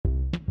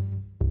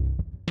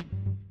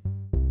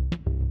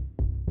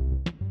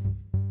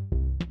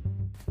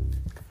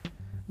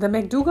The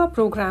McDougall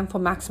Program for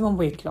Maximum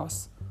Weight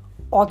Loss.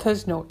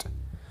 Author's note.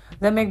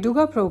 The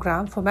McDougall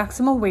Program for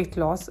Maximum Weight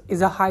Loss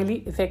is a highly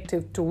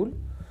effective tool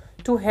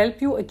to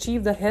help you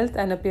achieve the health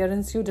and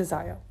appearance you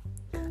desire.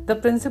 The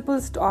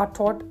principles are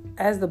taught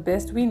as the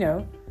best we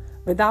know,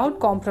 without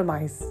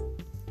compromise.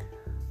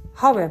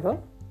 However,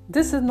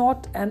 this is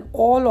not an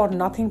all or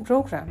nothing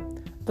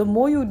program. The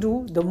more you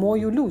do, the more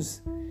you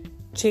lose.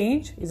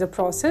 Change is a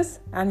process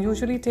and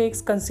usually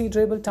takes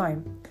considerable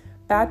time.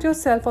 Pat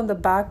yourself on the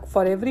back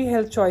for every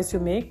health choice you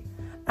make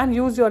and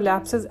use your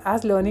lapses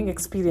as learning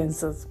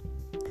experiences.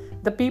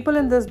 The people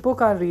in this book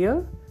are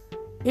real.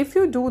 If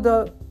you do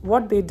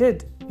what they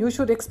did, you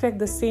should expect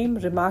the same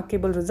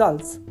remarkable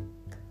results.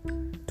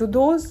 To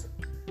those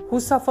who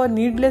suffer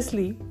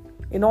needlessly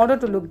in order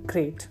to look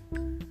great.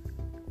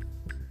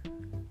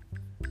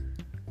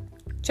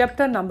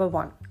 Chapter number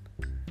 1.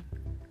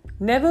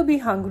 Never be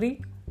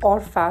hungry or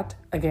fat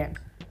again.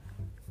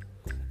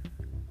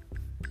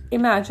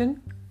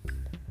 Imagine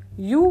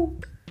you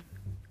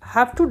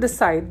have to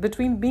decide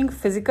between being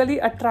physically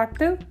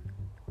attractive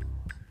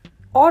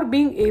or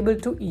being able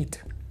to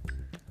eat.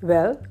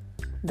 Well,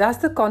 that's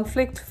the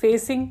conflict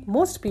facing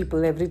most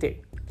people every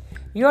day.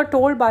 You are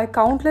told by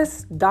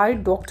countless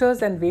diet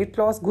doctors and weight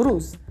loss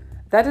gurus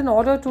that in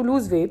order to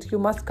lose weight, you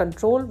must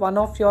control one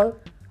of your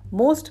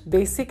most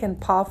basic and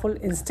powerful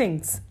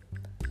instincts,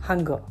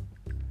 hunger.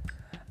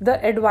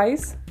 The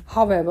advice,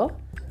 however,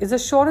 is the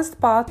surest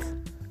path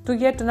to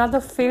yet another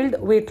failed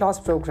weight loss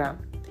program.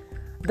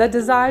 The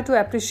desire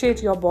to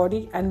appreciate your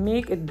body and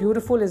make it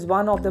beautiful is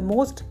one of the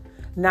most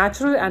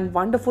natural and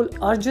wonderful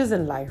urges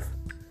in life.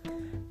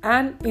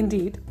 And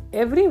indeed,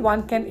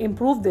 everyone can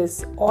improve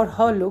this or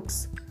her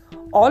looks.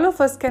 All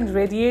of us can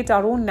radiate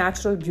our own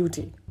natural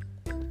beauty.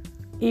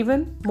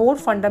 Even more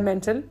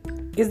fundamental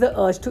is the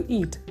urge to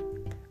eat,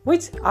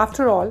 which,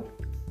 after all,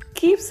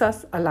 keeps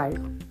us alive.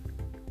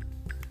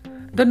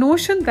 The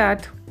notion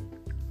that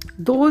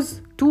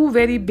those two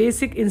very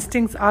basic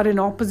instincts are in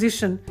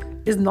opposition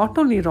is not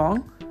only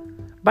wrong,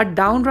 but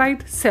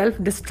downright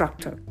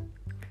self-destructive.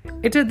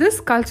 It is this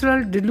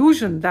cultural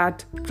delusion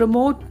that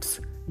promotes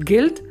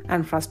guilt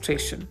and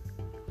frustration,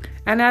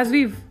 and as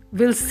we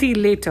will see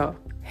later,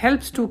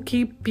 helps to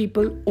keep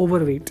people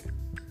overweight.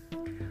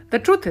 The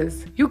truth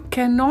is, you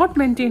cannot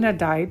maintain a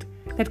diet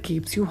that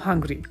keeps you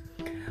hungry.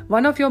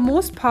 One of your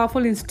most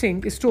powerful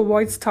instincts is to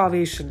avoid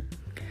starvation.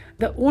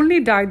 The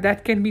only diet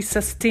that can be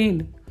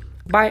sustained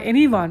by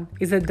anyone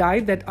is a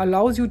diet that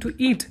allows you to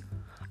eat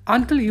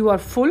until you are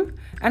full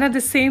and at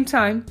the same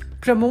time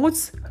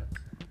promotes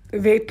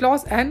weight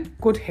loss and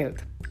good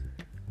health.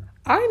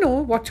 I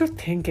know what you're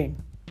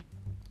thinking.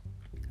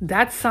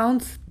 That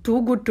sounds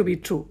too good to be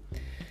true.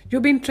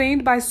 You've been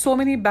trained by so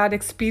many bad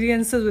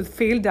experiences with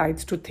failed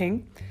diets to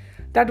think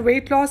that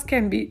weight loss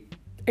can be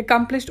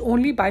accomplished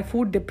only by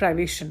food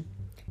deprivation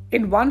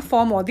in one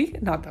form or the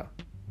another.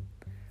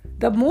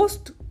 The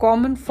most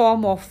common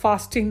form of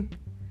fasting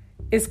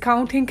is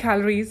counting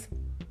calories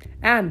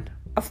and,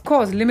 of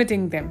course,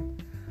 limiting them.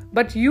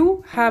 But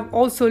you have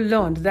also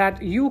learned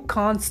that you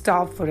can't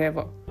starve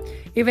forever.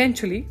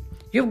 Eventually,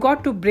 you've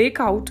got to break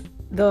out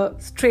the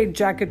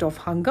straitjacket of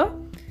hunger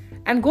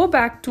and go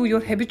back to your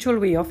habitual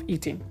way of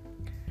eating.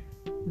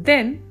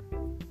 Then,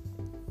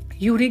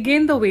 you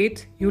regain the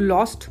weight you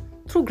lost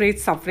through great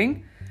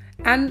suffering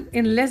and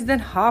in less than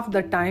half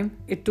the time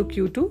it took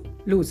you to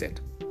lose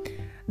it.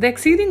 The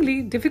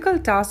exceedingly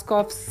difficult task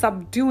of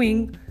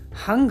subduing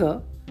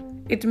hunger,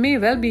 it may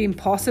well be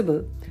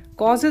impossible,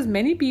 causes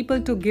many people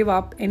to give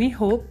up any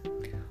hope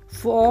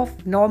of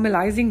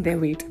normalizing their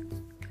weight.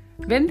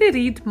 When they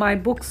read my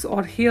books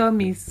or hear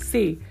me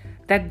say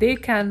that they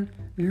can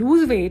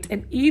lose weight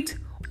and eat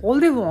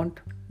all they want,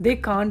 they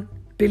can't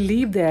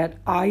believe their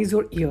eyes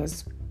or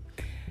ears.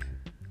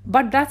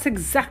 But that's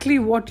exactly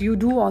what you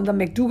do on the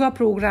McDougall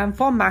Program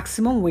for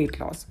Maximum Weight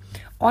Loss.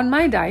 On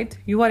my diet,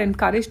 you are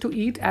encouraged to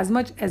eat as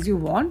much as you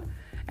want,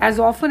 as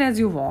often as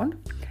you want.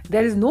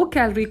 There is no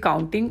calorie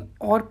counting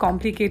or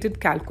complicated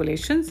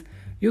calculations.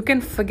 You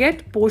can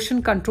forget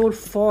portion control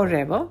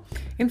forever.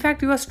 In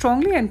fact, you are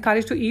strongly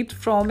encouraged to eat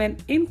from an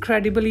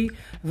incredibly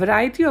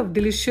variety of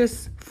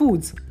delicious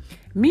foods.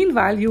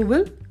 Meanwhile, you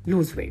will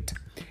lose weight.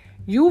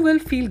 You will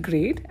feel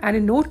great and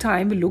in no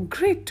time will look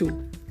great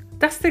too.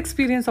 That's the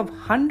experience of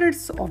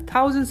hundreds of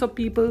thousands of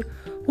people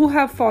who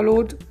have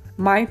followed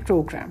my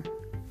program.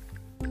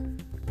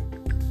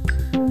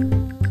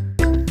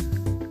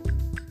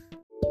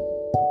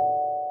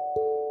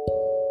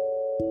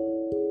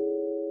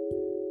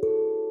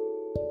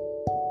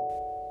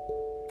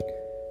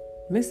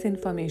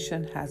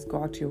 Misinformation has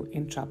got you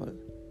in trouble.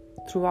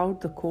 Throughout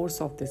the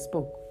course of this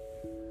book,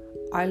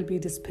 I'll be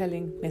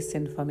dispelling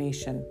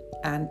misinformation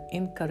and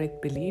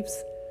incorrect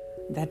beliefs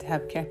that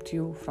have kept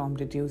you from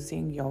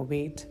reducing your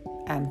weight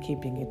and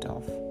keeping it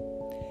off.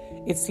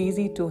 It's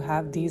easy to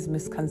have these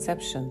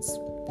misconceptions,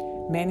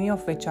 many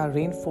of which are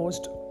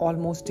reinforced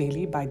almost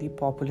daily by the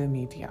popular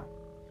media.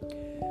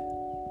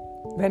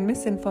 When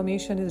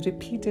misinformation is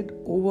repeated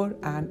over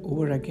and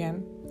over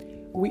again,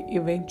 we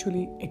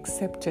eventually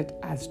accept it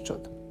as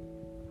truth.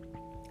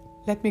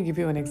 Let me give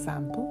you an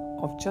example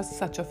of just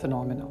such a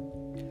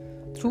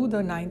phenomenon. Through the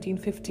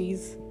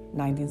 1950s,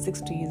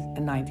 1960s,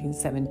 and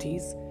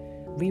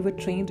 1970s, we were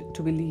trained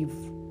to believe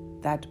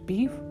that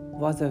beef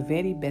was the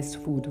very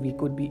best food we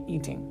could be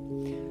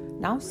eating.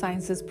 Now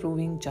science is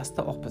proving just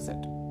the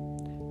opposite.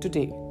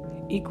 Today,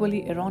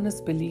 equally erroneous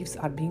beliefs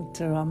are being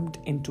drummed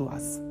into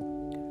us.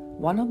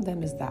 One of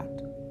them is that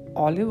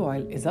olive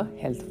oil is a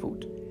health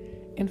food.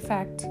 In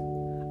fact,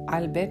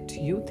 I'll bet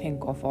you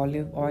think of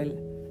olive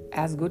oil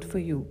as good for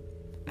you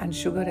and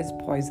sugar as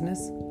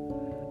poisonous.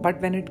 But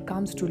when it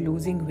comes to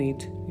losing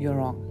weight, you're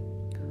wrong.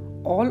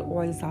 All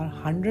oils are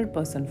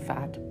 100%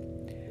 fat.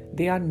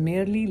 They are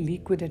merely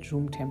liquid at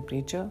room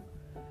temperature.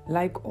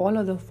 Like all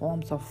other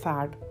forms of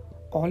fat,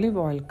 olive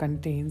oil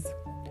contains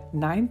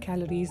 9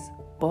 calories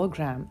per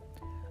gram,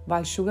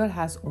 while sugar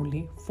has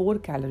only 4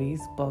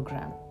 calories per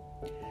gram.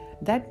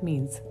 That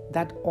means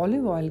that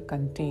olive oil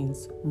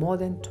contains more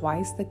than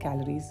twice the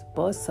calories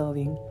per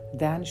serving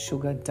than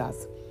sugar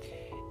does.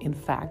 In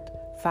fact,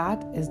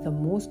 fat is the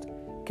most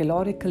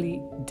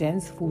calorically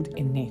dense food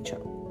in nature.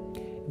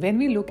 When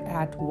we look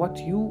at what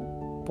your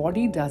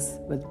body does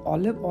with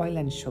olive oil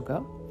and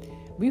sugar,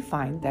 we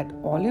find that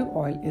olive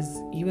oil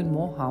is even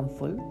more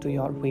harmful to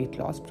your weight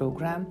loss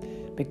program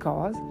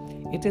because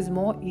it is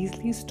more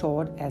easily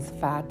stored as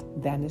fat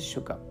than is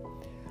sugar.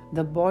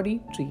 The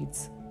body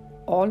treats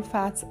all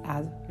fats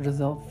as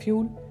reserve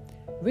fuel,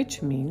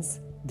 which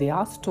means they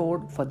are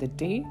stored for the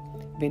day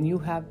when you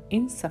have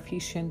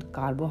insufficient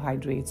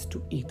carbohydrates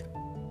to eat.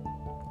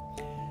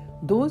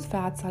 Those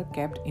fats are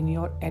kept in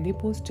your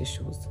adipose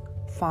tissues,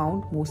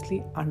 found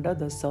mostly under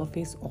the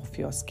surface of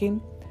your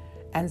skin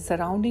and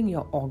surrounding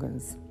your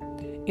organs.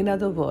 In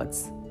other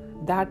words,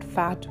 that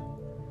fat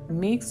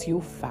makes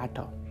you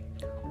fatter.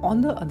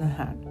 On the other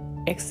hand,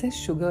 excess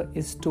sugar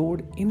is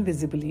stored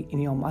invisibly in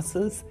your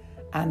muscles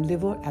and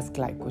liver as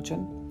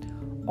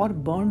glycogen or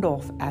burned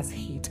off as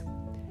heat.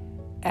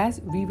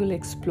 As we will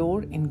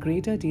explore in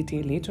greater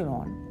detail later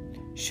on,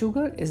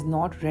 sugar is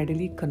not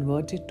readily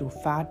converted to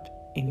fat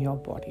in your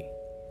body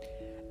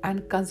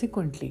and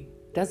consequently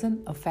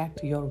doesn't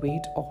affect your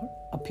weight or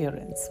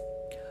appearance.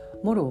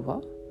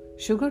 Moreover,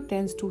 sugar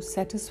tends to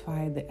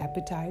satisfy the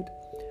appetite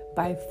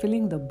by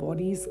filling the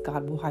body's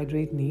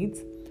carbohydrate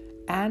needs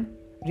and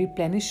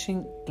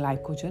replenishing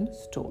glycogen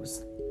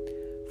stores.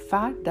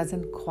 Fat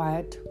doesn't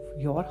quiet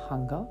your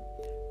hunger.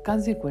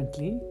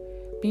 Consequently,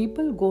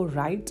 people go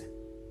right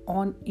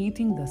on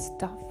eating the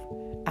stuff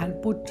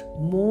and put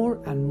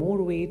more and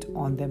more weight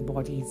on their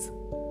bodies.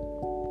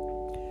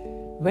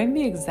 When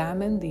we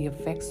examine the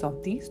effects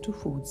of these two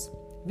foods,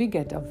 we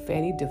get a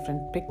very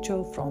different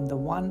picture from the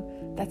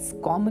one that's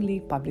commonly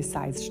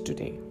publicized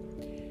today.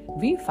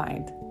 We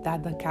find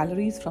that the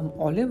calories from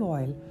olive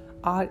oil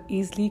are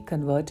easily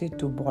converted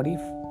to body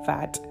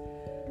fat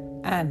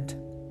and,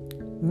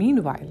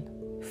 meanwhile,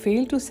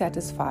 fail to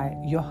satisfy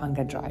your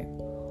hunger drive,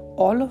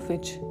 all of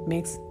which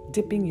makes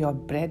dipping your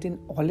bread in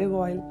olive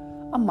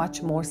oil a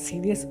much more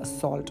serious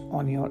assault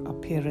on your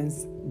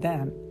appearance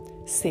than,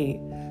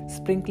 say,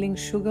 sprinkling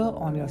sugar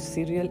on your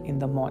cereal in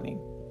the morning.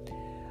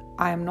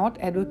 I am not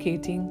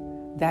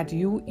advocating that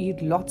you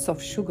eat lots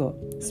of sugar,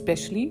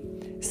 especially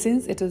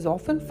since it is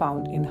often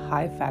found in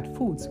high-fat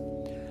foods.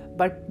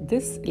 But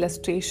this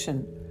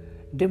illustration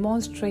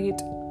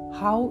demonstrates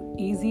how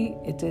easy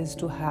it is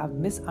to have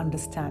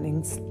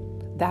misunderstandings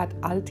that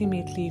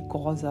ultimately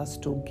cause us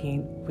to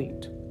gain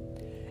weight.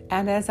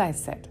 And as I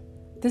said,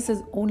 this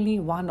is only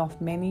one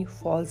of many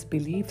false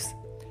beliefs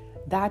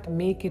that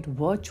make it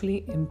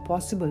virtually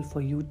impossible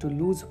for you to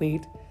lose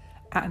weight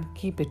and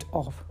keep it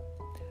off.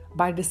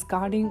 By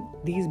discarding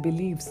these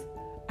beliefs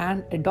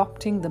and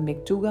adopting the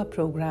McDougall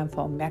program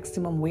for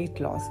maximum weight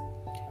loss,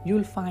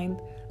 you'll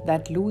find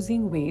that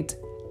losing weight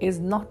is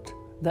not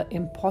the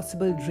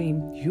impossible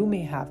dream you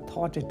may have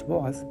thought it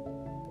was.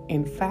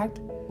 In fact,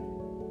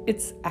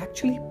 it's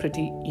actually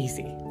pretty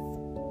easy.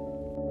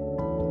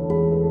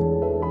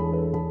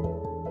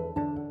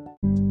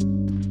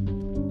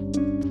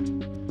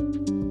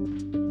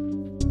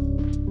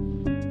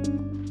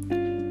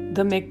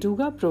 The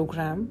McDougall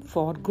program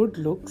for good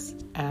looks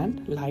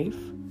and life.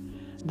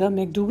 The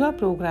McDougall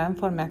program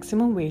for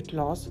maximum weight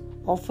loss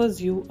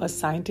offers you a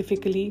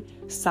scientifically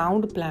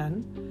sound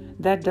plan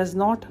that does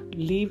not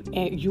leave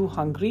you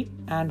hungry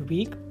and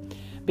weak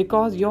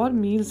because your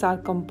meals are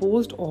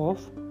composed of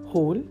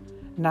whole,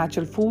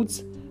 natural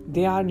foods.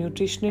 They are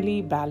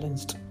nutritionally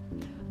balanced.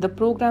 The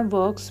program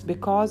works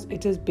because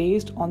it is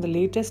based on the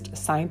latest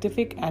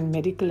scientific and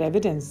medical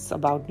evidence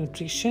about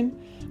nutrition,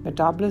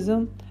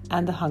 metabolism,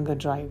 and the hunger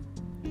drive.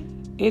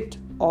 It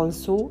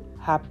also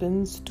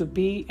happens to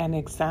be an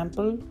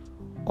example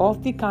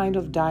of the kind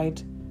of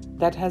diet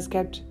that has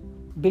kept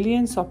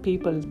billions of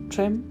people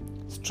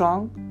trim,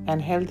 strong,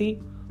 and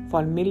healthy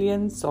for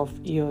millions of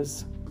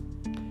years.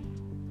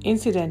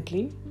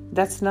 Incidentally,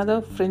 that's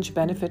another fringe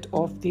benefit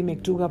of the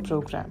McDougall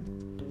program.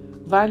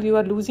 While you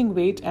are losing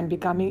weight and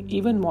becoming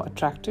even more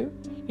attractive,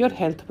 your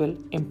health will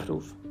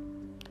improve.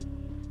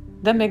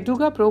 The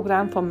McDougall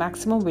program for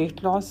maximum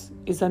weight loss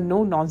is a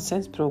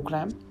no-nonsense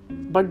program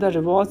but the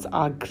rewards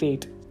are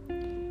great.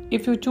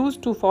 If you choose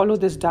to follow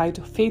this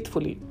diet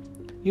faithfully,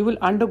 you will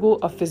undergo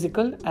a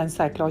physical and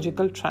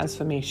psychological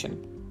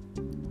transformation.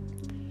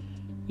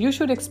 You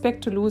should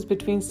expect to lose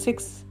between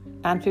 6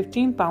 and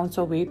 15 pounds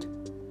of weight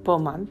per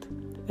month,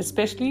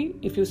 especially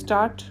if you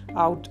start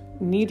out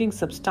needing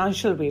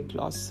substantial weight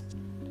loss,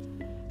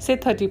 say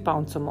 30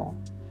 pounds or more.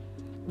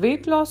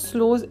 Weight loss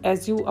slows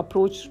as you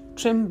approach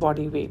trim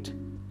body weight.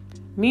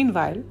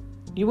 Meanwhile,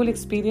 you will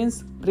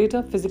experience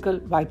greater physical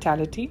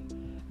vitality,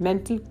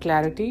 mental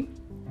clarity,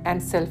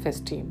 and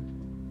self-esteem.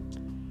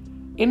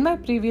 In my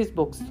previous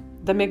books,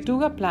 The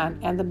McDougall Plan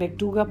and the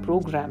McDougall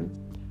Program,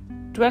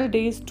 12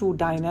 Days to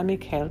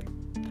Dynamic Health,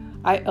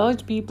 I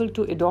urge people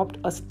to adopt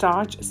a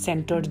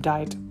starch-centered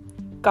diet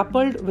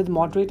coupled with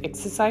moderate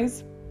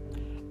exercise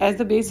as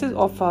the basis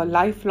of a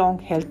lifelong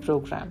health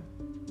program.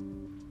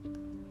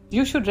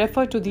 You should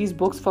refer to these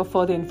books for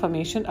further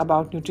information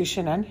about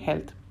nutrition and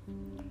health.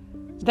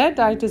 Their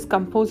diet is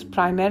composed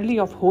primarily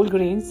of whole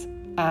grains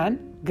and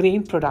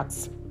grain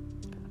products,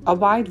 a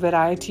wide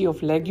variety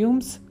of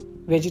legumes,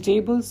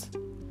 vegetables,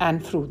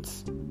 and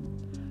fruits.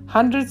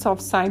 Hundreds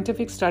of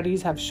scientific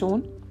studies have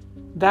shown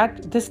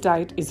that this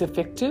diet is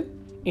effective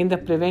in the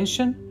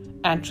prevention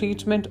and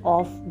treatment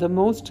of the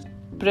most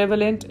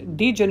prevalent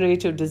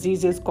degenerative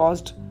diseases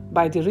caused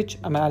by the rich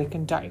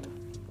American diet.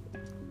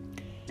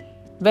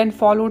 When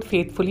followed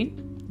faithfully,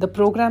 the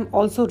program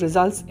also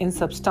results in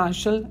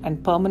substantial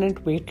and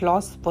permanent weight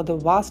loss for the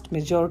vast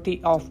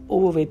majority of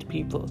overweight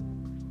people.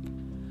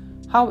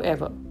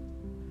 However,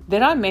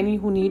 there are many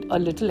who need a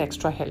little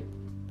extra help.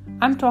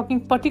 I'm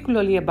talking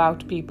particularly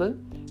about people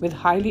with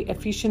highly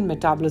efficient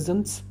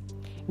metabolisms,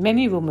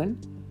 many women,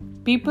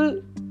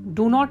 people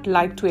do not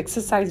like to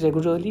exercise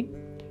regularly,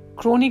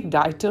 chronic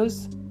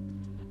dieters,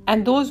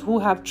 and those who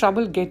have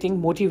trouble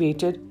getting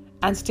motivated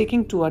and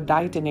sticking to a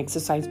diet and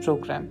exercise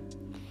program.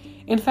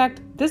 In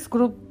fact, this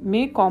group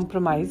may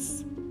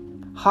comprise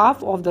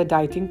half of the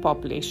dieting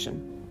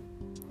population.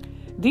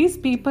 These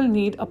people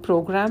need a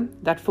program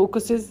that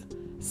focuses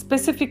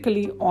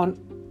specifically on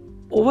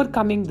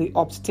overcoming the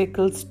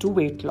obstacles to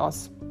weight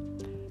loss.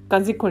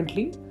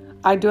 Consequently,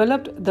 I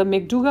developed the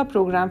McDougall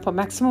Program for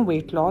Maximum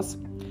Weight Loss,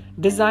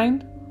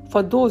 designed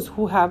for those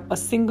who have a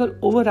single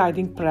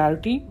overriding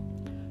priority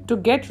to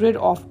get rid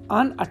of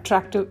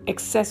unattractive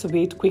excess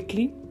weight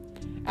quickly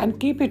and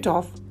keep it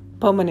off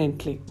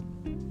permanently.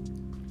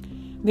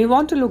 They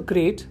want to look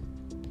great.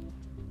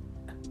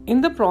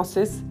 In the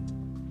process,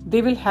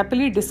 they will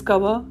happily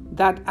discover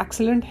that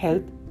excellent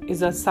health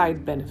is a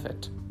side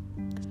benefit.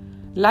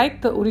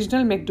 Like the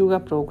original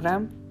McDougall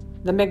program,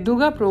 the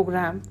McDougall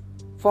program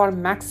for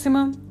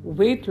maximum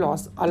weight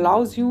loss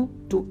allows you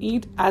to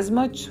eat as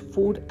much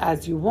food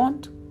as you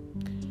want.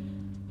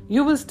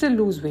 You will still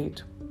lose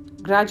weight.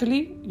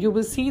 Gradually, you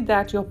will see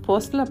that your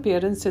personal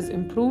appearance is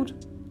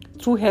improved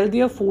through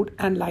healthier food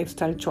and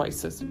lifestyle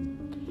choices.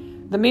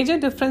 The major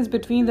difference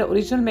between the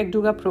original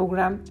McDougall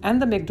program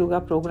and the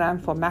McDougall program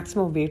for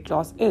maximum weight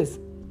loss is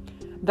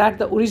that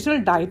the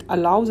original diet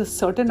allows a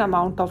certain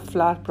amount of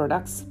flour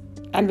products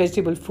and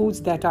vegetable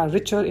foods that are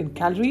richer in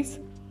calories.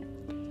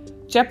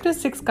 Chapter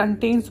 6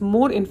 contains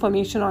more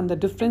information on the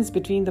difference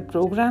between the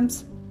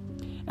programs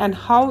and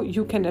how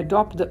you can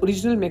adopt the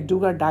original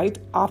McDougall diet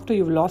after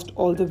you've lost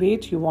all the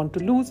weight you want to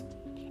lose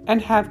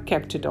and have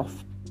kept it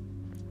off.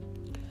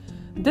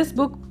 This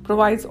book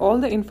provides all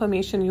the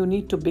information you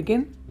need to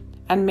begin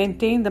and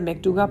maintain the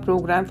McDougall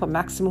program for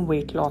maximum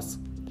weight loss.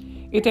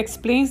 It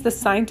explains the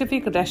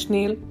scientific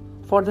rationale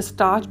for the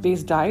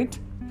starch-based diet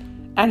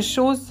and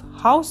shows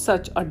how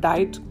such a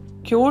diet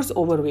cures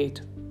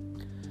overweight.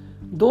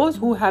 Those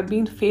who have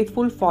been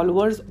faithful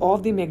followers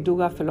of the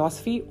McDougall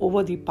philosophy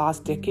over the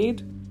past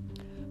decade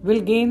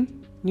will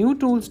gain new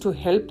tools to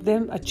help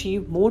them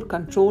achieve more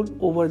control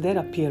over their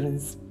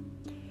appearance.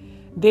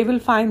 They will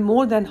find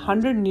more than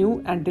 100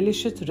 new and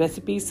delicious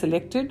recipes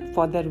selected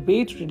for their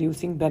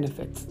weight-reducing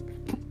benefits.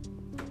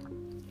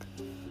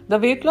 The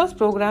weight loss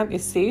program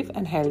is safe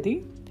and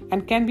healthy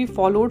and can be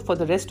followed for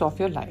the rest of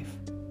your life.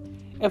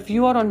 If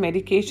you are on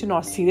medication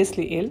or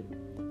seriously ill,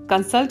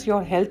 consult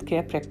your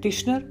healthcare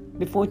practitioner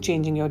before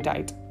changing your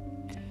diet.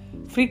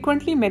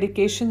 Frequently,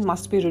 medication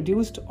must be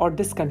reduced or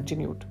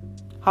discontinued.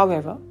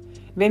 However,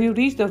 when you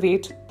reach the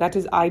weight that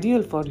is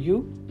ideal for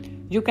you,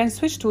 you can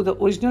switch to the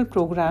original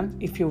program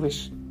if you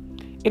wish.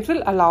 It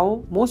will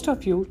allow most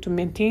of you to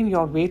maintain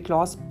your weight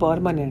loss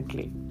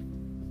permanently.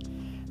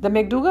 The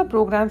McDougall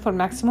program for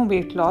maximum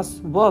weight loss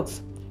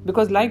works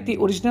because, like the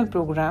original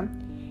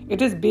program,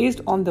 it is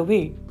based on the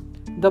way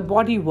the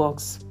body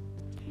works.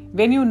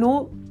 When you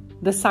know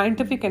the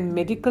scientific and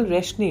medical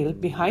rationale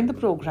behind the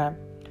program,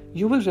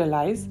 you will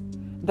realize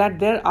that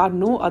there are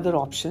no other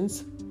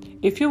options.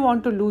 If you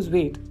want to lose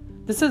weight,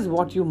 this is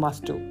what you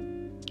must do.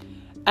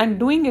 And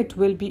doing it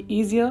will be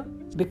easier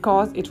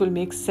because it will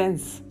make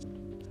sense.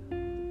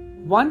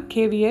 One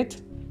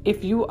caveat: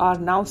 if you are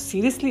now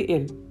seriously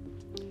ill,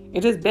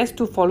 it is best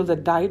to follow the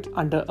diet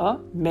under a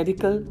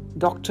medical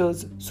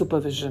doctor's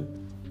supervision.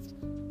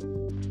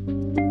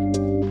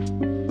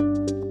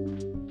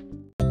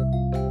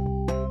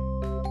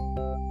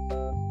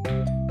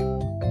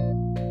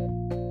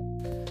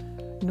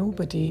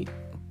 nobody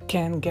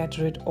can get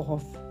rid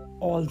of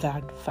all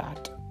that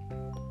fat.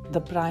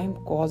 The prime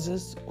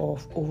causes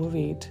of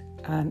overweight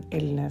and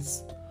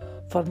illness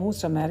for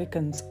most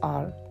Americans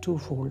are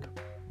twofold: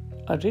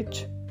 a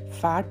rich,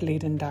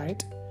 fat-laden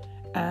diet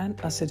and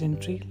a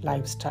sedentary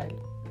lifestyle.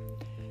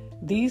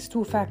 These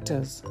two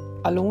factors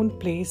alone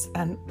place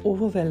an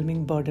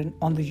overwhelming burden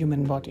on the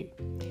human body.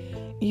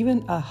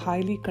 Even a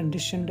highly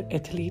conditioned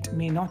athlete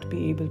may not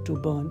be able to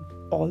burn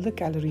all the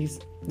calories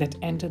that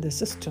enter the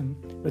system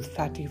with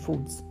fatty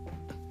foods.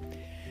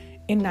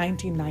 In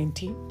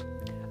 1990,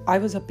 I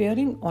was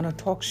appearing on a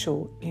talk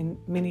show in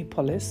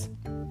Minneapolis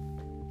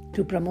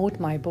to promote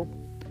my book,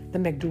 The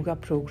McDougall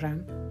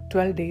Program,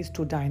 12 Days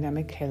to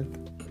Dynamic Health.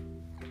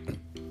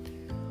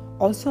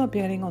 Also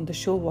appearing on the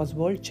show was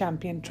world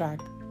champion track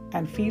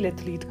and field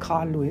athlete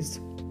Carl Lewis,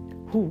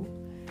 who,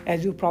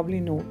 as you probably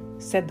know,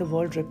 set the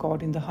world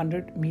record in the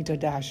 100-meter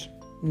dash,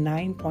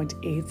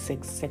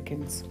 9.86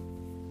 seconds,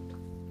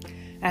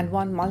 and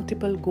won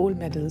multiple gold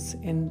medals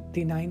in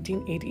the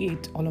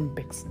 1988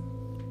 Olympics.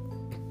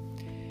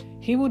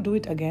 He would do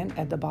it again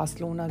at the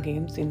Barcelona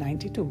Games in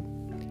 92.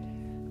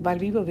 While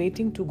we were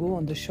waiting to go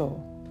on the show,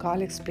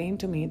 Carl explained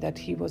to me that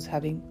he was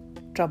having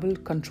trouble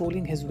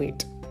controlling his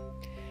weight.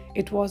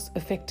 It was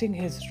affecting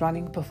his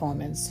running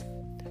performance.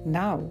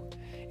 Now,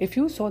 if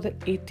you saw the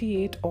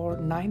 88 or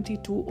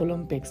 92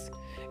 Olympics,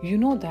 you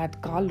know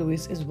that Carl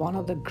Lewis is one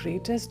of the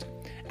greatest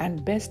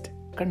and best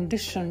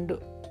conditioned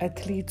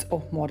athletes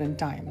of modern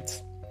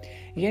times.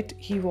 Yet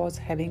he was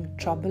having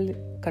trouble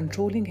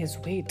controlling his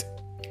weight.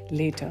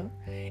 Later,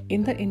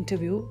 in the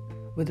interview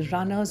with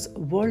Runner's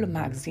World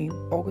magazine,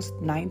 August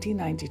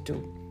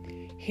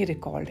 1992, he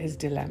recalled his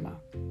dilemma.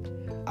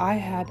 "I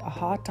had a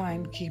hard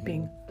time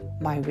keeping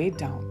my weight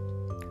down."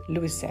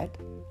 Lewis said,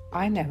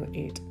 "I never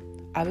ate.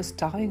 I was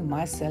starving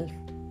myself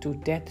to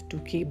death to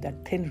keep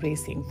that thin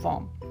racing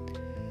form."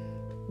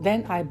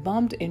 Then I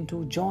bumped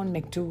into John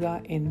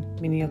McDougall in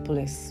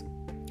Minneapolis.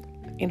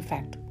 In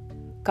fact,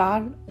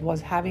 Carl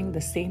was having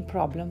the same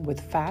problem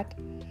with fat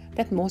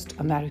that most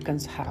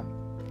Americans have.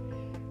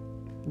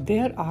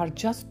 There are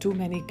just too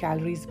many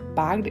calories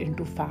packed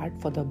into fat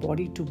for the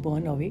body to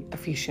burn away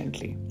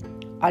efficiently.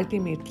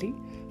 Ultimately,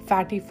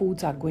 fatty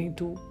foods are going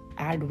to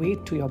add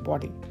weight to your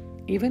body,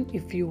 even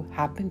if you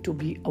happen to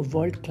be a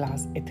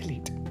world-class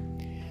athlete.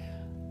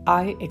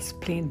 I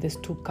explained this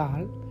to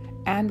Carl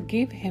and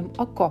gave him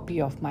a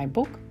copy of my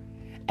book,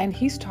 and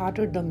he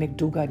started the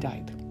McDougall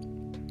diet.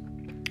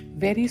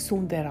 Very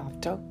soon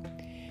thereafter,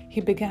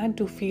 he began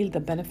to feel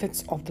the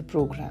benefits of the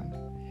program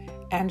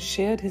and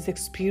shared his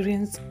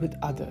experience with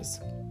others,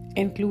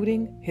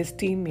 including his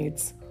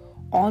teammates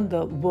on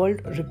the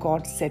world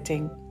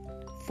record-setting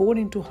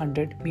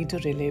 4x100 meter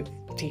relay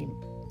team.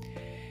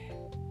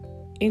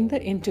 In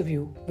the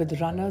interview with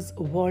Runner's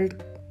World,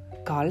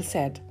 Carl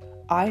said,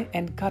 "I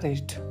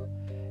encouraged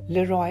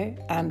Leroy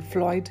and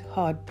Floyd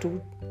Hurt to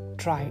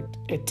try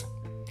it,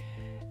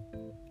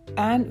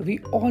 and we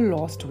all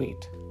lost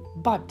weight.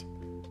 But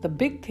the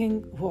big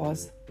thing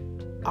was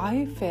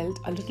I felt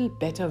a little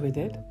better with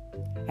it,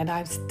 and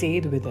I've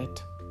stayed with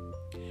it."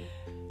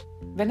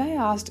 When I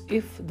asked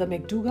if the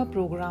McDougall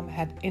program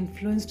had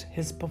influenced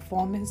his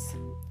performance,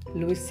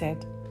 Lewis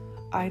said,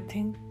 "I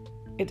think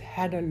it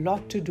had a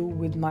lot to do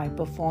with my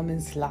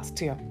performance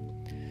last year.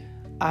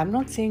 I'm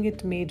not saying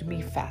it made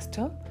me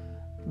faster,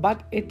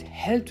 but it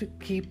helped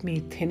keep me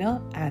thinner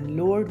and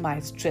lowered my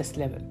stress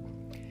level.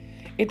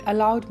 It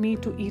allowed me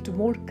to eat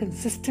more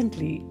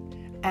consistently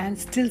and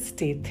still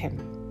stay thin."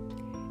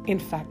 In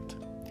fact,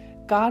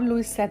 Carl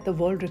Lewis set the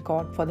world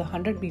record for the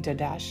 100-meter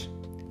dash,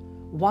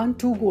 won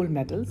 2 gold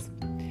medals,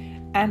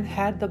 and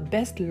had the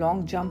best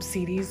long jump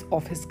series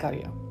of his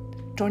career,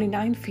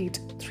 29 feet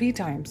 3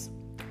 times,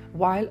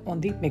 while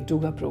on the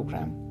McDougall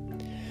program.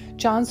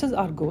 Chances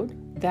are good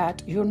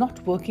that you're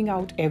not working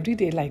out every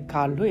day like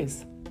Carl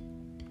Lewis.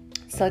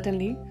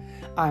 Certainly,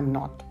 I'm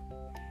not.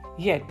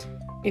 Yet,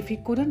 if he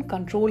couldn't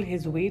control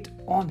his weight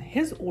on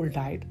his old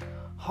diet,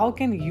 how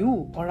can you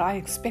or I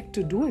expect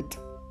to do it?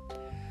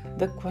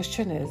 The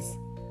question is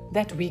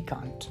that we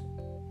can't.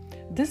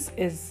 This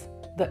is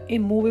the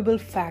immovable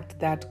fact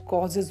that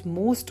causes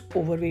most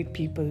overweight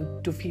people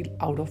to feel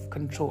out of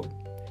control,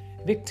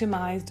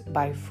 victimized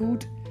by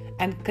food,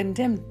 and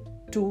condemned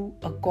to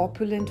a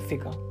corpulent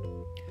figure.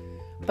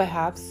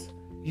 Perhaps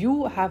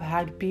you have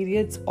had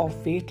periods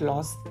of weight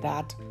loss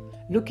that,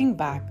 looking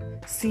back,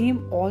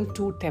 seem all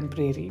too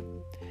temporary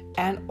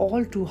and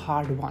all too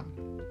hard won.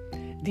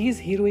 These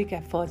heroic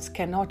efforts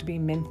cannot be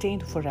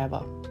maintained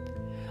forever.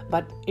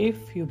 But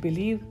if you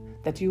believe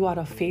that you are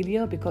a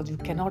failure because you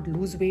cannot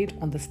lose weight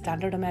on the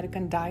standard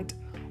American diet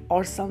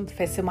or some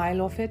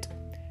facsimile of it,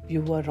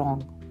 you were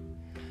wrong.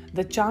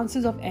 The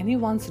chances of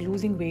anyone's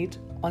losing weight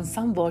on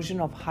some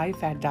version of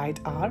high-fat diet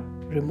are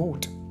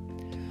remote.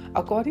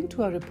 According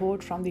to a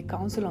report from the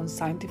Council on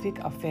Scientific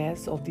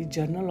Affairs of the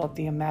Journal of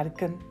the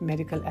American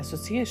Medical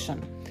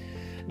Association,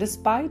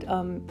 despite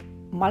a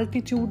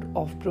multitude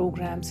of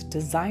programs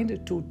designed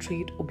to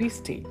treat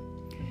obesity,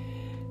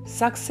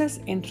 success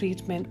in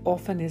treatment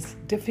often is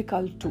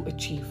difficult to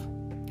achieve.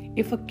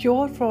 If a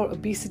cure for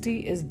obesity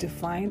is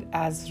defined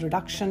as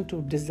reduction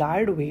to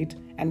desired weight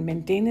and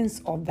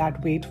maintenance of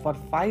that weight for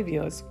 5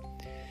 years,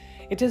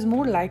 it is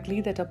more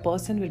likely that a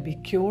person will be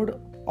cured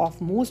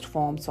of most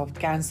forms of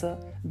cancer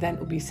than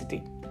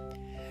obesity.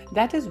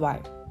 That is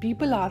why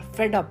people are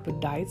fed up with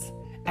diets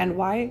and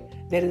why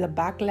there is a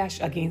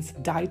backlash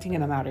against dieting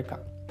in America.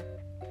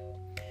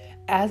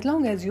 As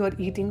long as you are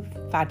eating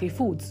fatty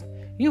foods,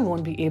 you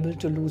won't be able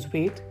to lose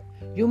weight.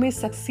 You may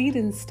succeed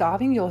in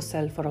starving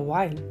yourself for a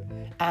while,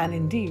 and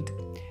indeed,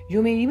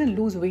 you may even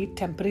lose weight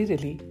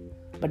temporarily,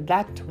 but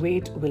that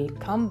weight will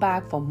come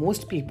back for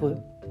most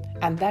people,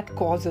 and that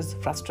causes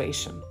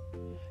frustration.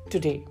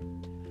 Today,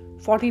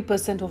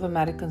 40% of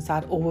Americans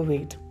are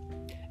overweight.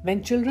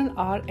 When children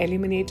are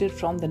eliminated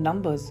from the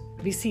numbers,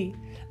 we see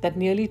that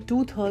nearly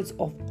 2/3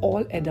 of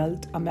all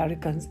adult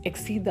Americans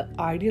exceed the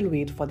ideal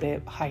weight for their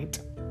height.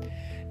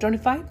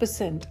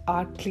 25%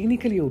 are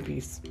clinically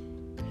obese.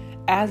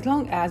 As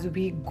long as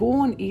we go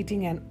on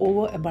eating an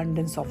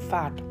overabundance of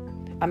fat,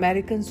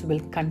 Americans will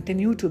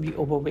continue to be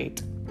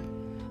overweight.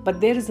 But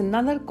there is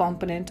another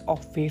component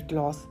of weight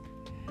loss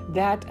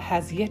that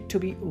has yet to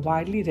be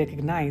widely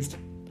recognized: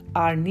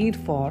 our need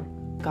for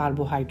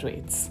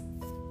carbohydrates.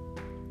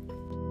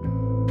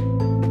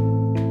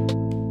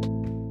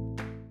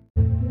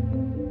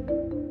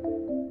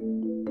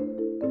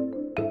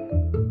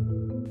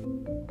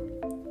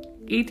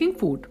 Eating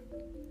food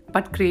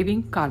but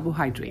craving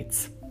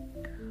carbohydrates.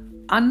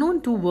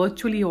 Unknown to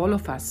virtually all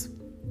of us,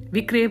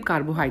 we crave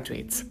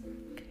carbohydrates.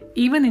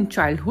 Even in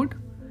childhood,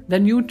 the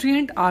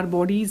nutrient our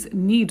bodies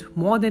need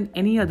more than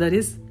any other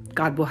is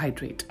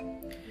carbohydrate.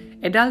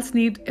 Adults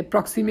need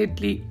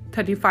approximately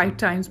 35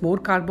 times more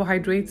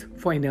carbohydrates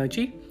for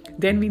energy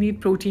than we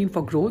need protein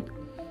for growth,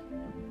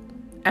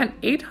 and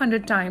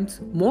 800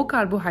 times more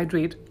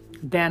carbohydrate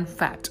than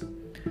fat.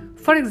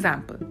 For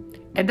example,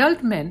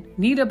 adult men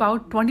need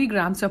about 20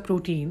 grams of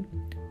protein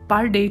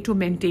per day to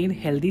maintain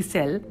healthy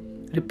cell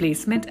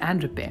replacement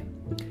and repair.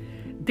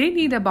 They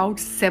need about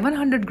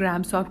 700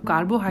 grams of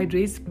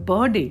carbohydrates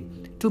per day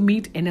to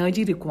meet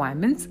energy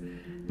requirements,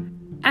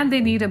 and they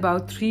need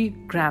about 3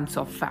 grams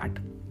of fat.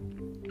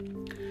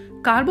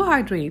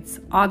 Carbohydrates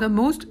are the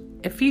most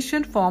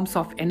efficient forms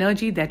of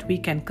energy that we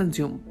can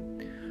consume.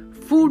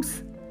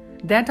 Foods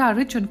that are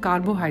rich in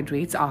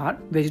carbohydrates are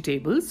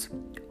vegetables,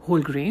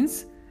 whole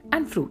grains,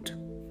 and fruit.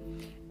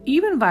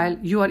 Even while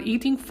you are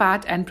eating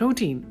fat and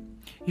protein,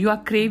 you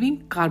are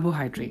craving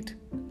carbohydrate.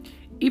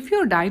 If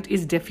your diet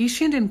is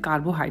deficient in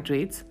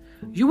carbohydrates,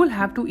 you will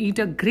have to eat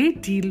a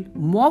great deal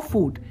more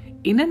food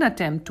in an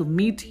attempt to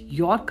meet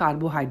your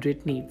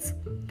carbohydrate needs.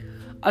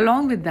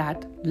 Along with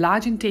that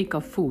large intake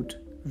of food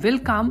will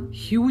come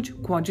huge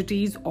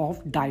quantities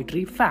of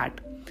dietary fat,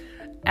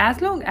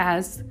 as long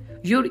as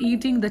you're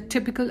eating the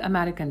typical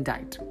American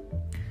diet.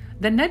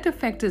 The net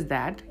effect is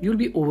that you'll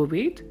be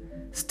overweight,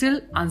 still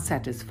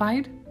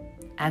unsatisfied,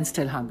 and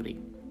still hungry.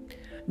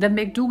 The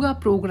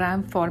McDougall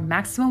program for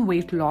maximum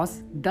weight loss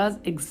does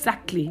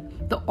exactly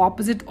the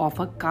opposite of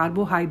a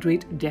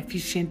carbohydrate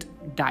deficient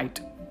diet.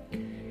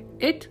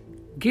 It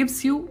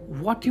gives you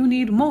what you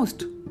need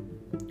most,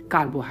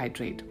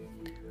 carbohydrate,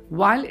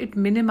 while it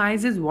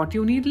minimizes what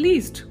you need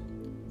least,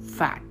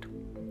 fat,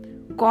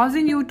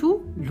 causing you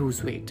to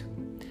lose weight.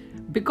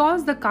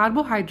 Because the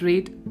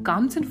carbohydrate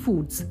comes in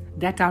foods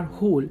that are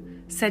whole,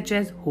 such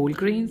as whole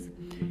grains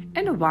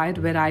and a wide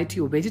variety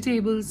of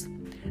vegetables,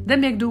 the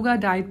McDougall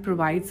diet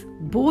provides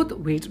both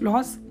weight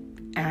loss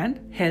and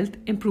health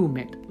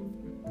improvement.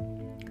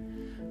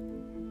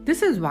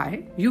 This is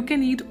why you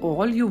can eat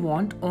all you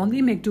want on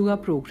the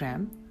McDougall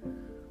program,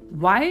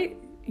 why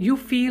you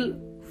feel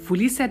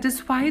fully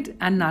satisfied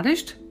and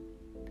nourished,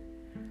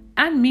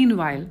 and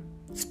meanwhile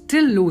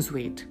still lose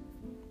weight.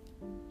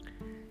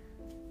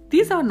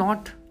 These are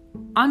not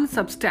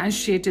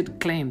unsubstantiated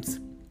claims,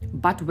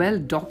 but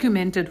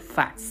well-documented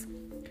facts.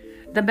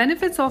 The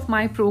benefits of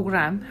my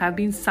program have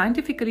been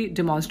scientifically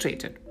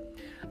demonstrated.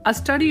 A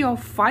study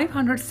of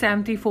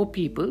 574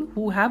 people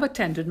who have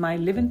attended my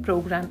live-in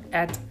program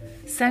at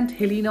St.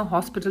 Helena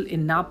Hospital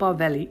in Napa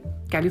Valley,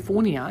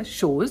 California,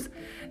 shows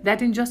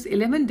that in just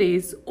 11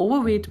 days,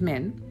 overweight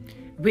men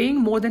weighing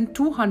more than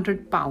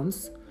 200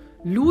 pounds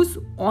lose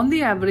on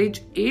the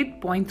average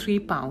 8.3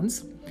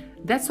 pounds.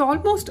 That's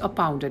almost a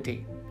pound a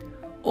day.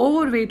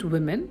 Overweight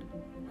women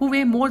who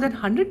weigh more than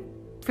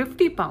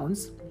 150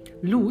 pounds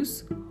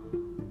lose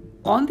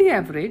on the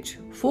average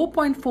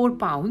 4.4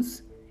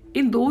 pounds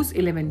in those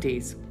 11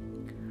 days.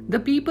 The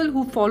people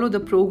who follow the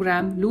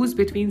program lose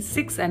between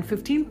 6 and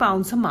 15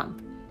 pounds a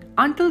month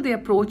until they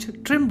approach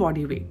trim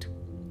body weight.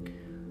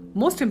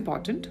 Most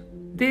important,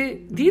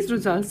 these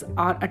results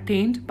are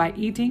attained by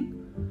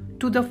eating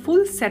to the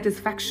full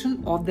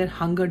satisfaction of their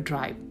hunger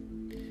drive.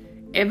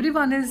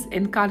 Everyone is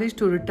encouraged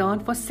to return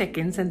for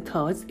seconds and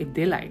thirds if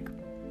they like.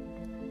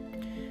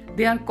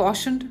 They are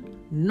cautioned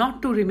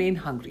not to remain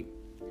hungry.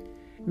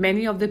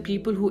 Many of the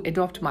people who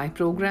adopt my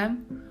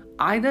program,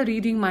 either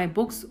reading my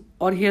books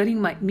or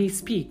hearing me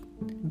speak,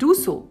 do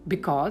so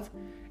because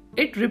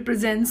it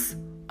represents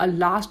a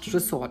last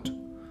resort.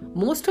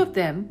 Most of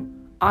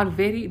them are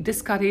very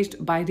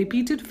discouraged by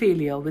repeated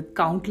failure with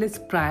countless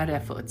prior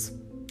efforts.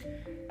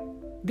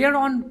 They are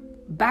on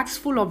backs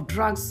full of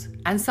drugs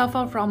and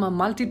suffer from a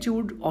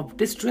multitude of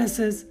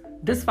distresses,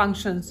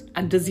 dysfunctions,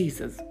 and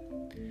diseases.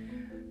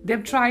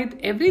 They've tried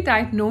every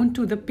diet known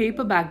to the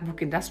paperback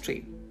book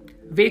industry,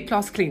 weight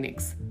loss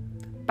clinics,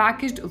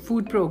 packaged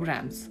food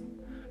programs,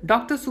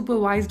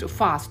 doctor-supervised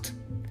fast,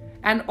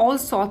 and all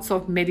sorts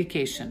of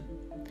medication.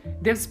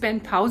 They've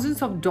spent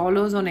thousands of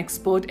dollars on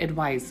expert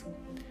advice,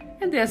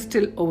 and they are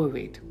still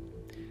overweight.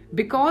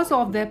 Because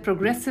of their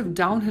progressive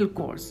downhill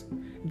course,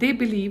 they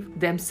believe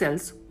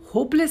themselves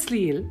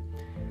hopelessly ill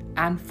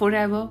and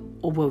forever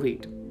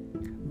overweight.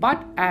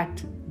 But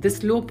at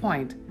this low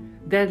point,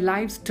 their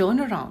lives turn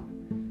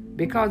around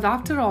because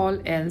after all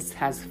else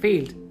has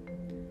failed,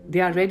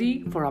 they are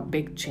ready for a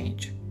big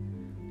change.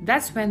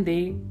 That's when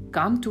they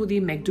come to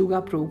the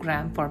McDougall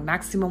program for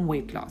maximum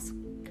weight loss.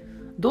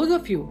 Those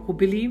of you who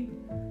believe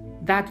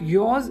that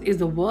yours is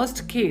the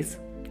worst case,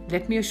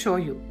 let me assure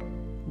you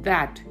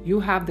that you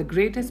have the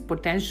greatest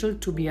potential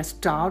to be a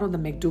star of the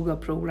McDougall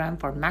program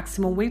for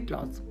maximum weight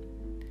loss.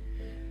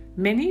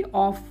 Many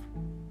of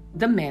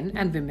the men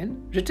and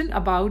women written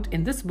about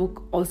in this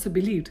book also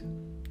believed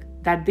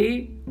that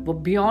they were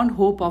beyond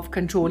hope of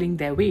controlling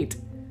their weight,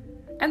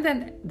 and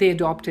then they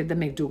adopted the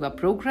McDougall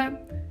program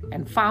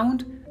and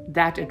found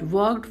that it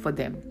worked for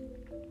them.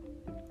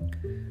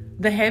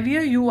 The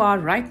heavier you are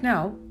right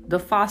now, the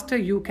faster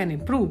you can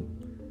improve,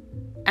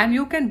 and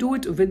you can do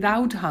it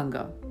without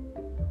hunger.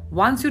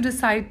 Once you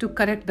decide to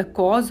correct the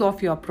cause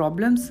of your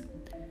problems,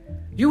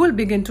 you will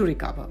begin to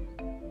recover.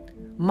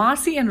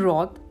 Marcy and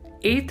Roth,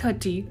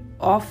 830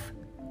 of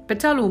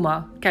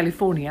Petaluma,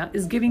 California,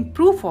 is giving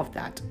proof of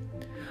that.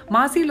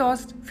 Marcy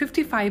lost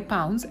 55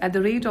 pounds at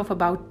the rate of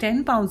about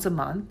 10 pounds a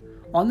month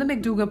on the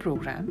McDougall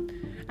program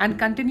and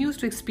continues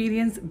to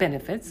experience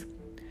benefits.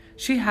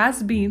 She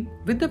has been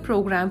with the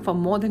program for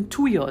more than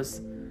 2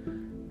 years.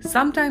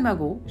 Some time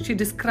ago, she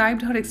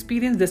described her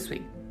experience this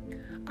way.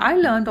 I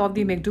learned of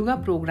the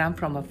McDougall program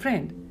from a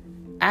friend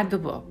at the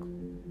work.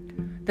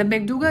 The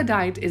McDougall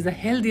diet is the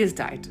healthiest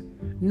diet.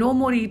 No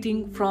more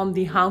eating from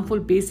the harmful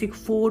basic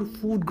 4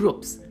 food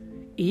groups.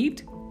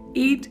 Eat,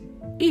 eat,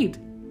 eat,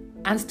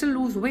 and still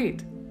lose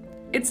weight.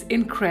 It's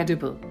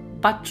incredible,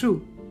 but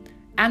true,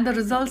 and the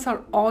results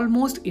are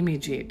almost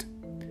immediate.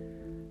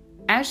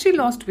 As she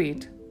lost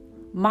weight,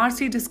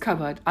 Marcy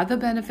discovered other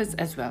benefits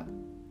as well.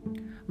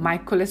 My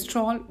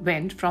cholesterol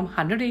went from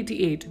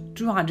 188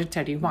 to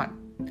 131.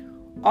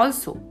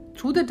 Also,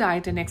 through the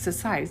diet and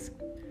exercise,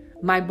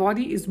 my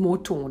body is more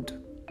toned.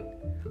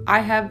 I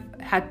have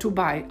had to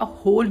buy a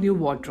whole new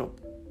wardrobe.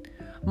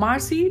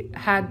 Marcy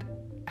had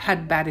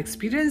bad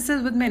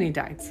experiences with many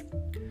diets.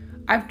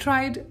 I've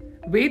tried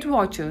Weight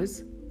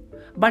Watchers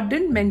but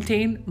didn't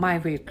maintain my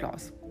weight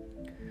loss.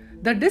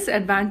 The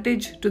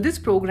disadvantage to this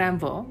program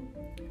were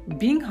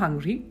being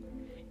hungry,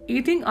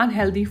 eating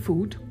unhealthy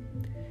food,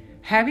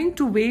 having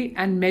to weigh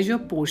and measure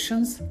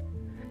portions,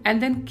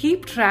 and then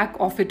keep track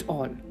of it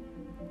all.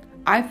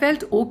 I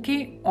felt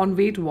okay on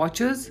Weight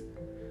Watchers,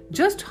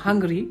 just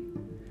hungry,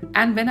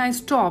 and when I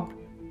stopped,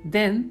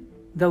 then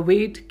the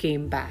weight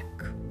came back.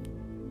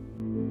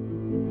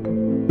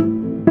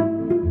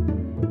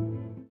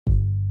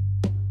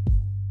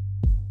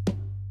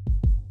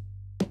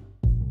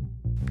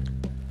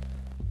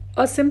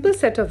 A simple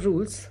set of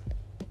rules.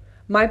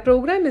 My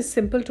program is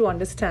simple to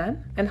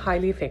understand and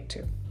highly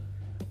effective.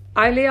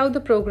 I lay out the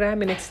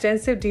program in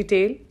extensive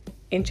detail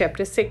in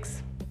Chapter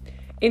 6.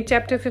 In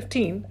Chapter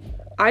 15,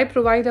 I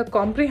provide a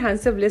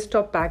comprehensive list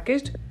of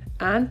packaged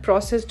and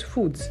processed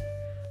foods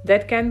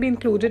that can be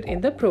included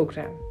in the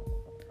program.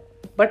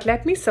 But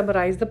let me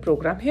summarize the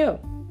program here.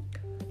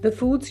 The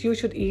foods you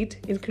should eat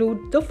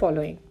include the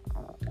following: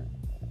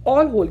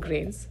 all whole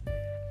grains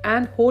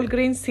and whole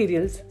grain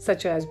cereals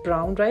such as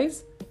brown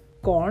rice,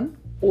 corn,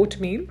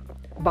 oatmeal,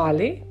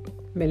 barley,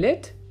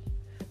 millet,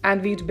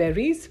 and wheat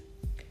berries,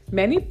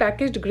 many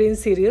packaged grain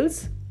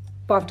cereals,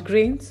 puffed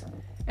grains,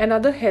 and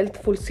other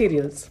healthful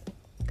cereals,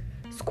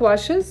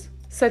 squashes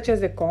such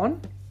as acorn,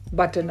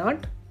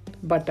 butternut,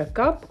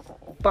 buttercup,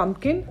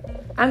 pumpkin,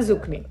 and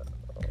zucchini,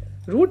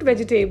 root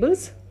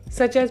vegetables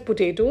such as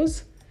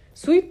potatoes,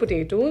 sweet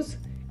potatoes,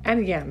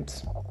 and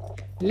yams,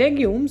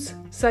 legumes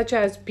such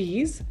as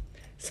peas,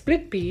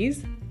 split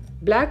peas,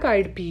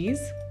 black-eyed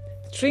peas,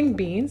 string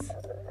beans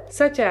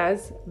such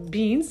as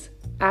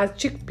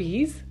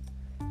chickpeas,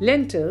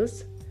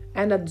 lentils,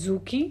 and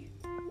adzuki,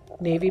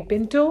 navy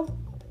pinto,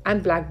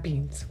 and black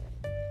beans.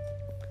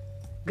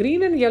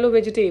 Green and yellow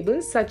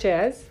vegetables such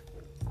as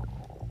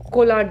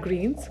collard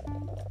greens,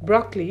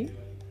 broccoli,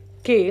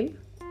 kale,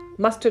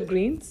 mustard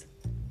greens,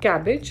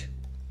 cabbage,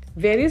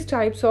 various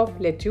types of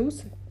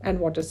lettuce and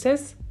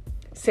watercress,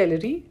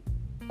 celery,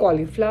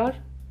 cauliflower,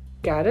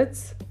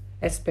 carrots,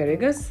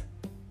 asparagus,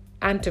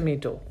 and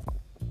tomato.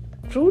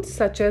 Fruits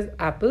such as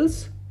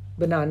apples,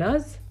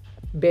 bananas,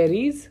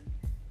 berries,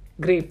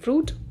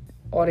 grapefruit,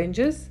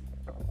 oranges,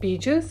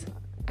 peaches,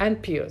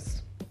 and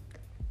pears.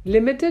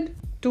 Limited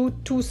to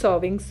 2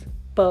 servings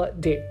per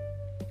day.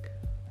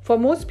 For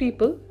most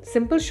people,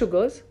 simple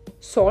sugars,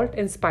 salt,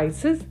 and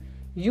spices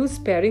used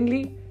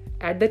sparingly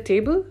at the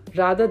table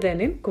rather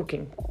than in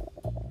cooking.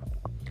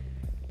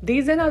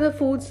 These and other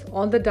foods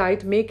on the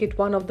diet make it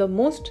one of the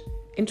most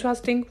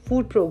interesting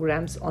food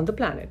programs on the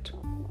planet.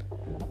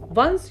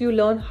 Once you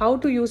learn how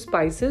to use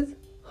spices,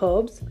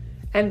 herbs,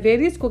 and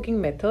various cooking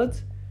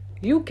methods,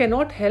 you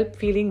cannot help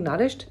feeling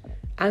nourished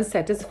and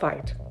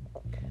satisfied.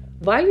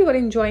 While you are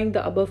enjoying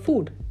the above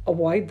food,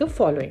 avoid the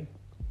following.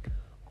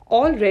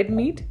 All red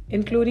meat,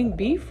 including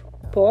beef,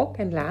 pork,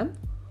 and lamb,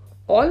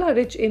 all are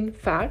rich in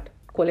fat,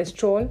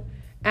 cholesterol,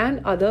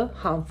 and other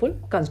harmful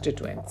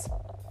constituents.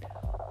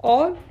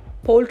 All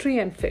poultry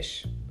and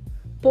fish.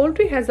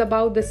 Poultry has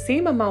about the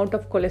same amount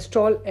of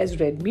cholesterol as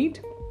red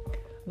meat,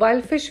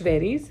 while fish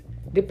varies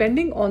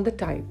depending on the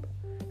type.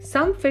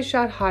 Some fish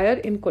are higher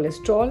in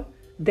cholesterol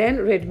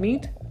than red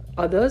meat,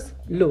 others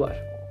lower.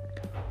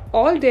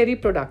 All dairy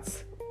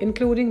products,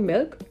 including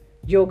milk,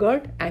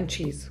 yogurt, and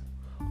cheese,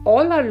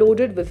 all are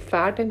loaded with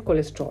fat and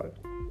cholesterol.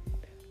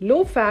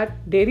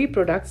 Low-fat dairy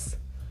products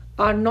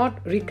are not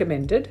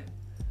recommended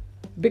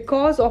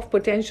because of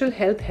potential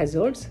health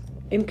hazards,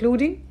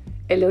 including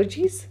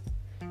allergies,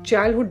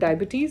 childhood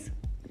diabetes,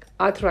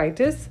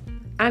 arthritis,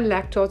 and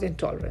lactose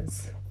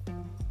intolerance.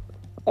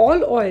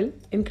 All oil,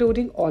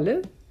 including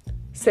olive,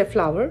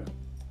 safflower,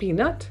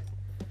 peanut,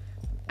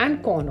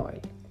 and corn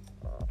oil.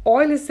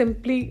 Oil is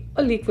simply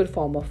a liquid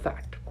form of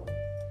fat.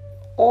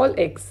 All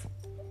eggs.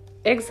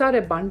 Eggs are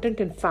abundant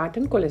in fat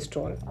and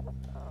cholesterol.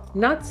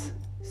 Nuts,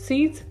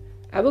 seeds,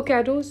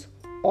 avocados,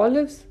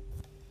 olives,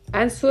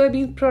 and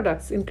soybean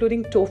products,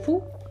 including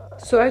tofu,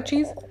 soya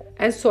cheese,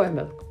 and soy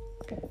milk.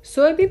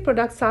 Soybean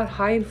products are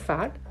high in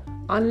fat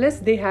unless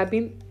they have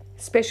been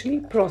specially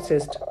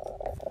processed.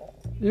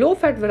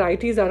 Low-fat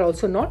varieties are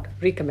also not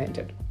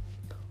recommended.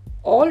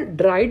 All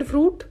dried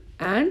fruit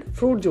and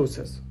fruit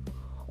juices.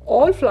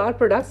 All flour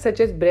products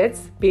such as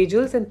breads,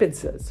 bagels, and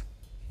pizzas.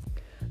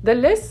 The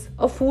less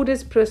a food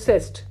is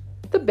processed,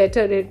 the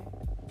better it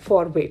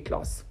for weight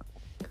loss.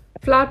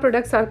 Flour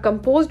products are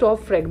composed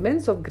of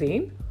fragments of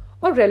grain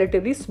or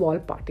relatively small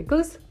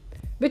particles,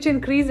 which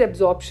increase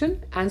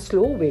absorption and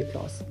slow weight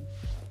loss.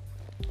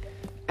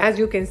 As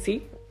you can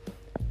see,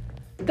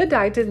 the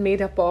diet is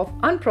made up of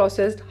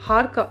unprocessed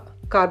hard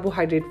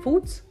carbohydrate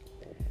foods.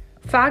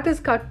 Fat is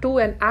cut to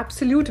an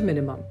absolute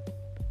minimum.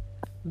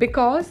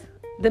 Because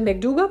the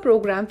McDougall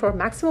program for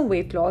maximum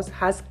weight loss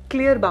has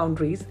clear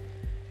boundaries,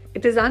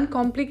 it is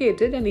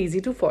uncomplicated and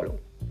easy to follow.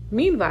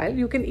 Meanwhile,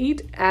 you can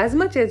eat as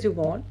much as you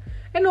want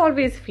and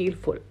always feel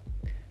full.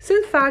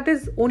 Since fat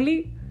is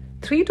only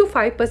 3 to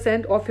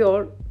 5% of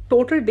your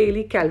total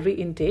daily calorie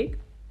intake,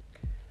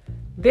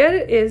 there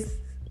is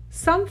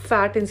some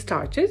fat in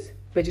starches,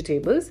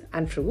 vegetables,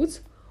 and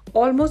fruits.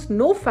 Almost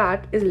no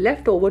fat is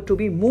left over to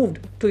be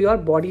moved to your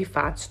body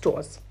fat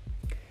stores.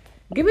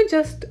 Given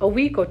just a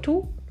week or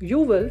two, you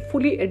will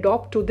fully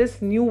adopt to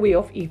this new way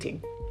of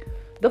eating.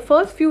 The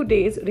first few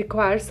days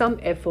require some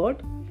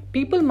effort.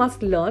 People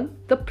must learn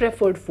the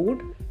preferred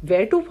food,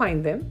 where to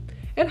find them,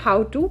 and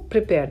how to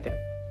prepare them.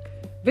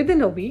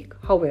 Within a week,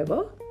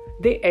 however,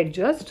 they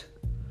adjust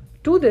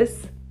to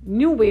this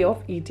new way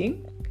of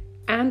eating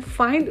and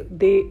find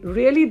they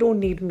really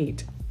don't need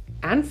meat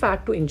and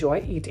fat to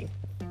enjoy eating.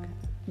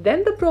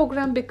 Then the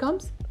program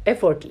becomes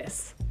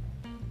effortless.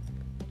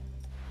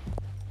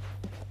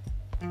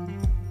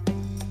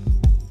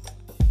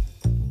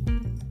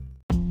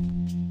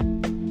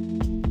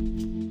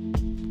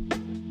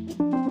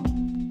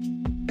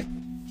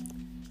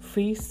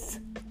 Feasts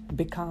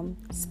become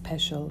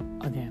special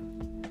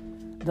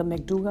again. The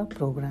McDougall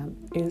program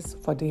is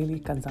for daily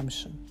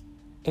consumption.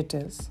 It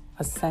is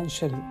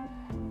essentially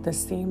the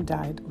same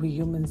diet we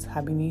humans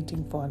have been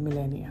eating for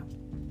millennia.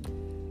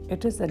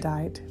 It is the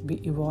diet we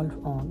evolved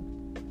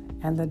on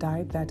and the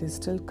diet that is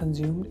still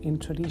consumed in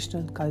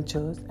traditional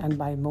cultures and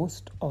by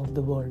most of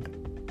the world.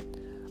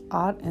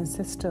 Our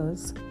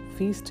ancestors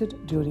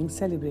feasted during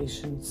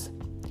celebrations.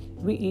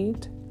 We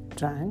ate,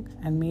 drank,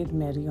 and made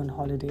merry on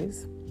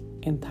holidays,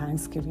 in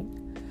Thanksgiving,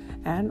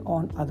 and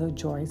on other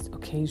joyous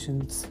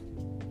occasions.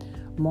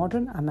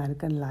 Modern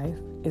American life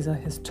is a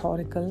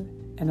historical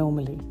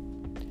anomaly.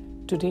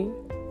 Today,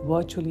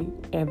 virtually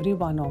every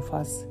one of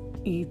us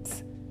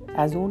eats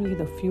as only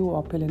the few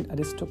opulent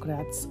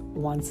aristocrats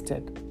once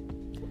did.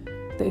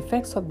 The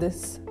effects of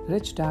this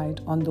rich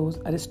diet on those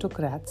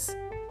aristocrats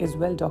is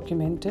well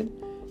documented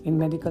in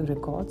medical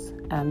records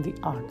and the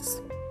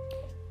arts.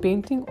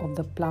 Painting of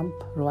the plump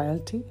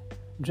royalty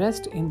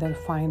dressed in their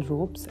fine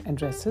robes and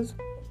dresses,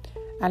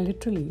 and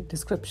literally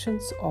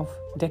descriptions of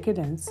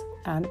decadence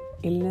and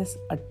illness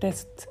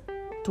attest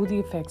to the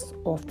effects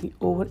of the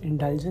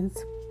overindulgence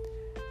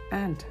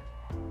and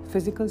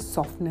physical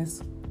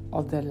softness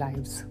of their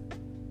lives.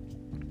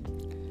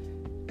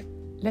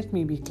 Let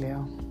me be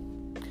clear.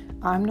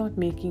 I am not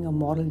making a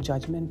moral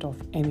judgment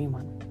of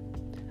anyone.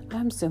 I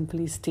am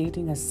simply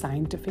stating a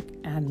scientific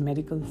and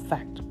medical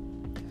fact.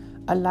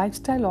 A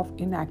lifestyle of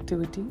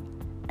inactivity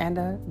and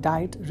a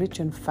diet rich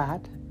in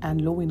fat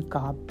and low in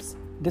carbs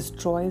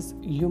destroys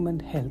human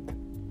health.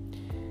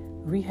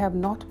 We have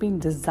not been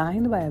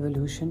designed by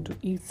evolution to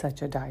eat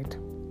such a diet.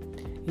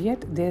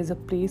 Yet there is a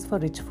place for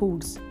rich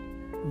foods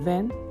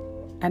when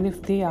and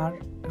if they are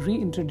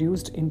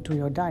reintroduced into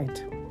your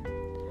diet.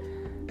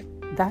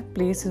 That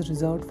place is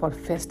reserved for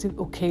festive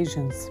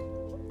occasions.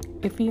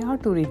 If we are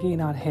to regain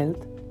our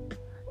health,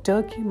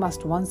 turkey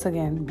must once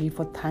again be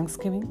for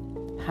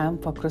Thanksgiving, ham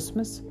for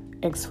Christmas,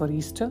 eggs for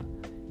Easter,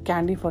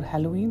 candy for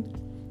Halloween,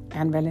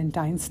 and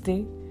Valentine's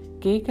Day,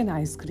 cake and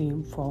ice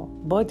cream for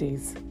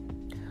birthdays.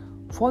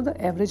 For the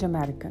average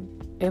American,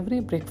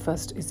 every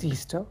breakfast is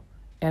Easter,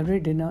 every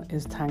dinner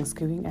is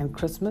Thanksgiving and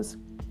Christmas.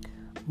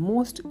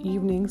 Most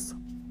evenings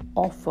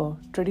offer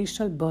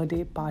traditional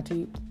birthday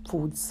party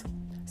foods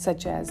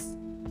such as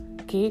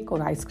cake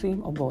or ice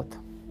cream or both.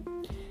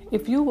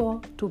 If you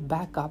were to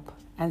back up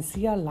and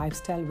see our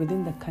lifestyle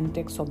within the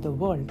context of the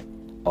world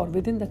or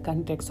within the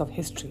context of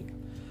history,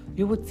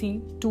 you would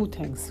see two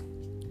things.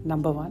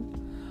 Number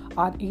one,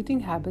 our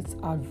eating habits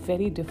are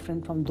very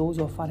different from those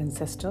of our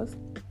ancestors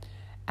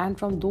and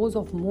from those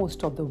of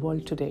most of the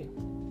world today.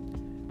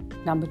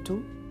 Number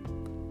two,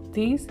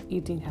 these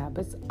eating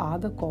habits are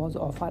the cause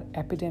of our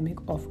epidemic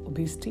of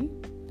obesity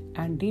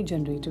and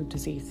degenerative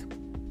disease.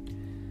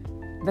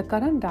 The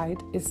current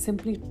diet is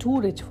simply too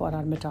rich for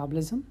our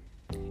metabolism.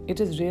 It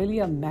is really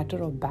a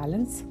matter of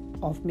balance,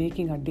 of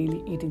making our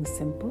daily eating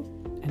simple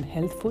and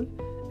healthful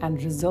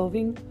and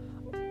reserving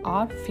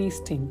our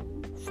feasting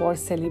for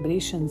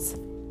celebrations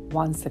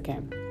once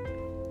again.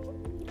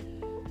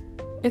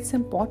 It's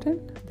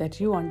important that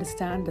you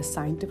understand the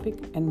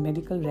scientific and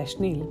medical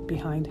rationale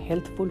behind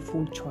healthful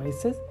food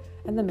choices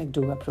and the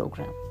McDougall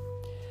program.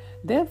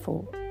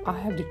 Therefore, I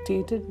have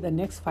dictated the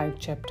next 5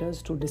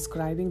 chapters to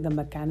describing the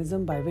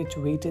mechanism by which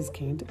weight is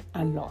gained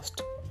and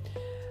lost.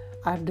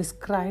 I have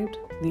described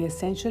the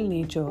essential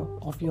nature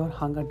of your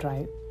hunger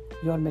drive,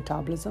 your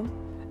metabolism,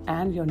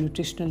 and your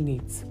nutritional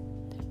needs.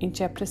 In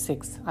Chapter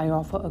 6, I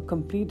offer a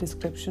complete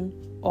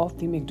description of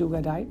the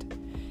McDougall diet.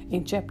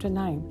 In Chapter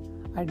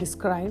 9, I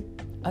describe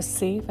a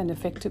safe and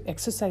effective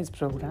exercise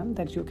program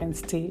that you can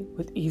stay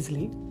with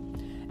easily.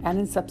 And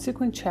in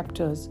subsequent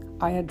chapters,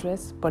 I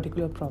address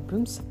particular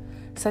problems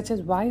such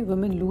as why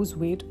women lose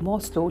weight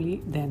more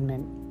slowly than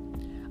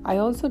men. I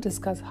also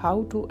discuss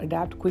how to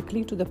adapt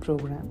quickly to the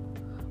program,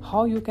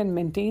 how you can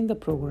maintain the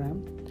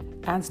program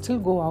and still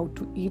go out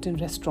to eat in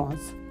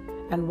restaurants,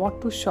 and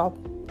what to shop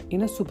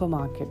in a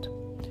supermarket.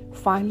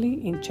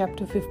 Finally, in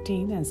Chapter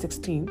 15 and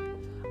 16,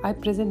 I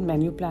present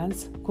menu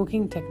plans,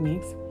 cooking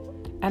techniques,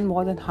 and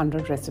more than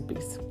 100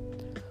 recipes.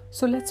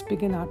 So let's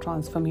begin our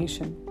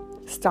transformation,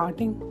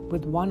 starting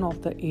with one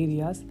of the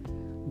areas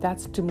that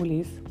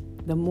stimulates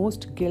the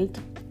most guilt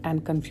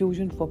and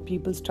confusion for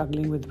people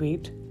struggling with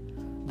weight,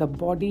 the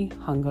body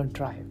hunger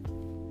drive.